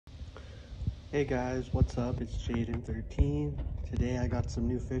Hey guys, what's up? It's Jaden13. Today I got some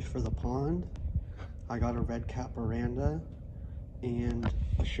new fish for the pond. I got a red Cap Oranda and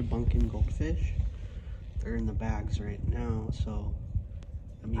a Shubunkin Goldfish. They're in the bags right now, so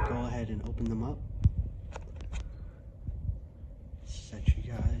let me go ahead and open them up. Set you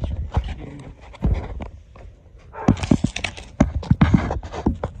guys right here.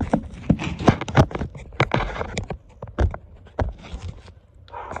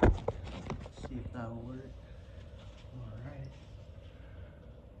 See if that'll work. Alright.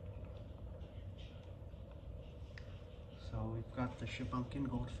 So we've got the Shubunkin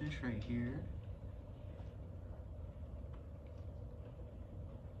Goldfish right here.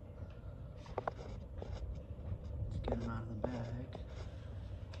 Let's get him out of the bag.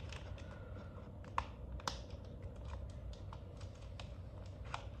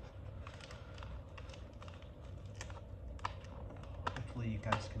 Hopefully you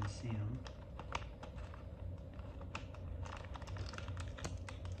guys can see him.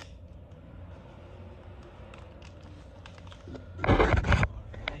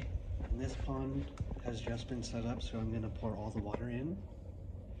 Alright, and this pond has just been set up, so I'm going to pour all the water in.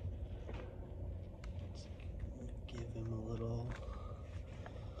 Let's give him a little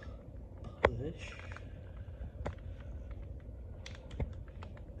push.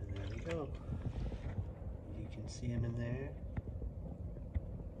 And there we go. You can see him in there.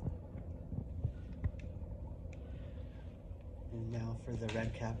 And now for the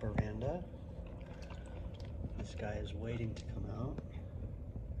red Cap Oranda. This guy is waiting to come out.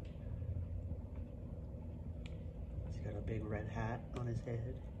 He's got a big red hat on his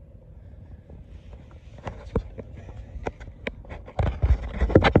head.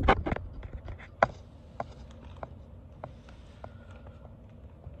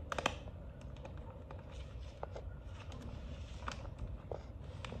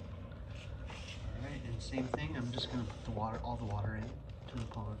 Alright, and same thing, I'm just going to put all the water in to the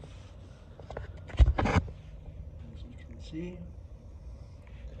pond. See,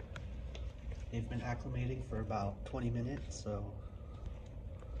 they've been acclimating for about 20 minutes, so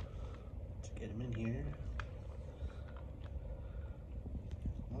let's get them in here.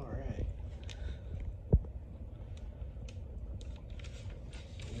 All right,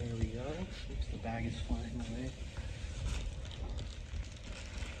 there we go. Oops, the bag is flying away.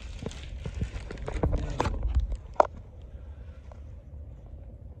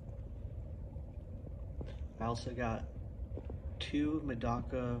 I also got 2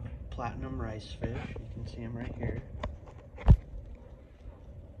 Medaka Platinum rice fish. You can see them right here.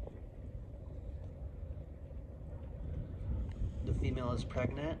 The female is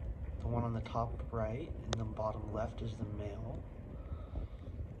pregnant. The one on the top right and the bottom left is the male.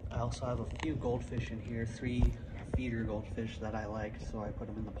 I also have a few goldfish in here, 3 feeder goldfish that I liked, so I put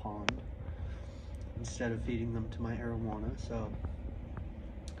them in the pond instead of feeding them to my arowana. So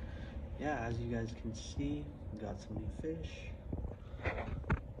yeah, as you guys can see, we got some new fish.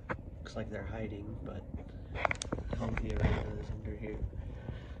 Looks like they're hiding, but the Oranda is under here.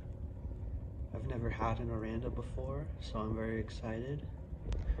 I've never had an Oranda before, so I'm very excited.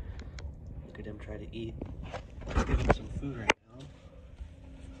 Look at him try to eat. Let's give him some food right now.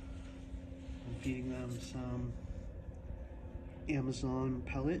 I'm feeding them some Amazon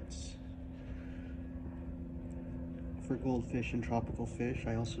pellets for goldfish and tropical fish.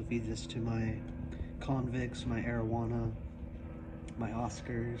 I also feed this to my convicts, my arowana, my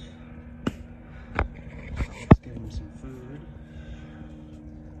Oscars. Let's give them some food.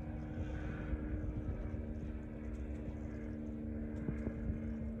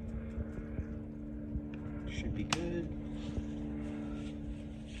 Should be good.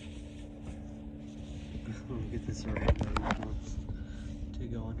 Look at this Oranda. He wants to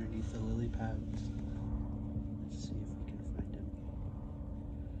go underneath the lily pads. Let's see if we can find him.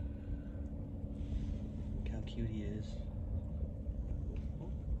 Look how cute he is.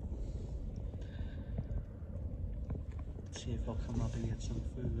 Let's see if he'll come up and get some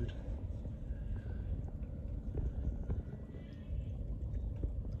food.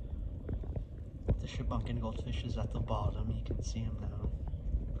 The Shubunkin Goldfish is at the bottom. You can see him now.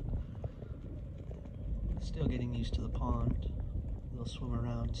 Still getting used to the pond. They'll swim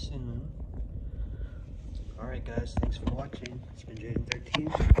around soon. Alright guys, thanks for watching. It's been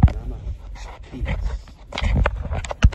Jaden13, and I'm out. Peace.